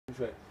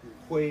对，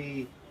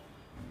会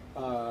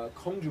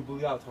控制不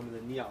了他们的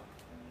尿。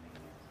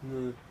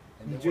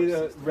你觉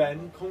得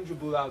人控制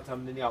不了他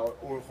们的尿，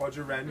或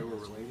者人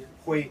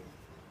会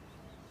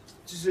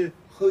就是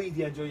喝一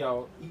点就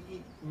要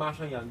马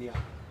上要尿？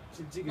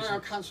这个那要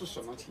看是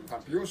什么情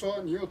况。比如说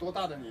你有多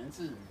大的年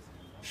纪，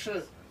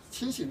是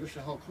清醒的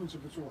时候控制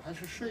不住，还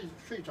是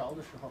睡着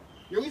的时候？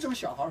有一种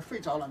小孩睡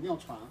着了尿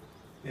床。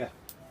Yeah.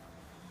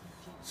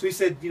 So he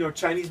said,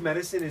 Chinese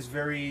medicine is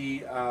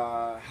very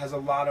has a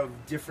lot of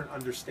different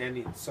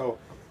understandings. So,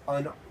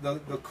 on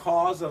the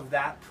cause of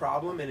that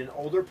problem in an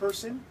older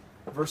person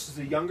versus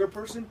a younger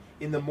person,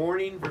 in the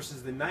morning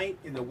versus the night,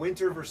 in the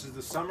winter versus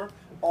the summer,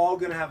 all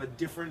going to have a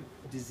different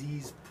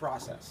disease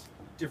process,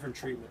 different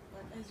treatment.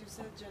 But as you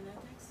said,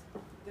 genetics,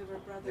 they were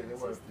brothers and They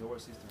sisters. were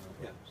sisters.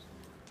 Yeah.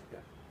 Yeah.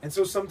 And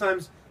so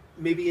sometimes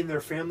maybe in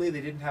their family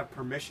they didn't have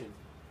permission,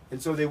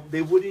 and so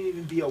they wouldn't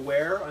even be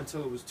aware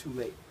until it was too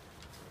late.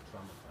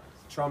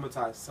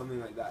 Traumatized, something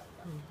like that.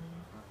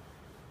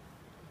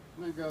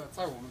 那个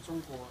在我们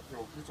中国有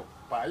一种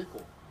白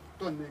果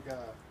炖那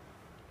个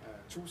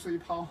猪髓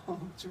泡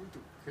猪肚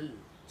可以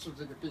治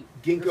这个病。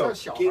Ginkgo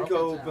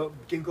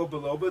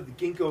biloba, the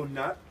ginkgo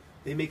nut,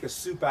 they make a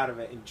soup out of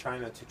it in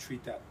China to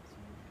treat that.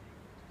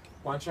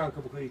 晚上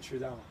可不可以吃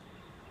到？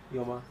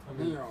有吗？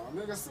没有，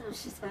那个素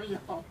食才有。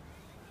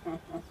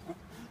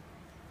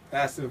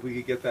I asked him if we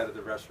could get that at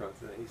the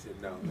restaurants, and he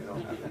said no, they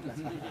don't have it.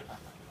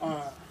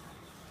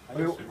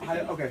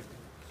 Okay,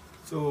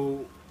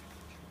 so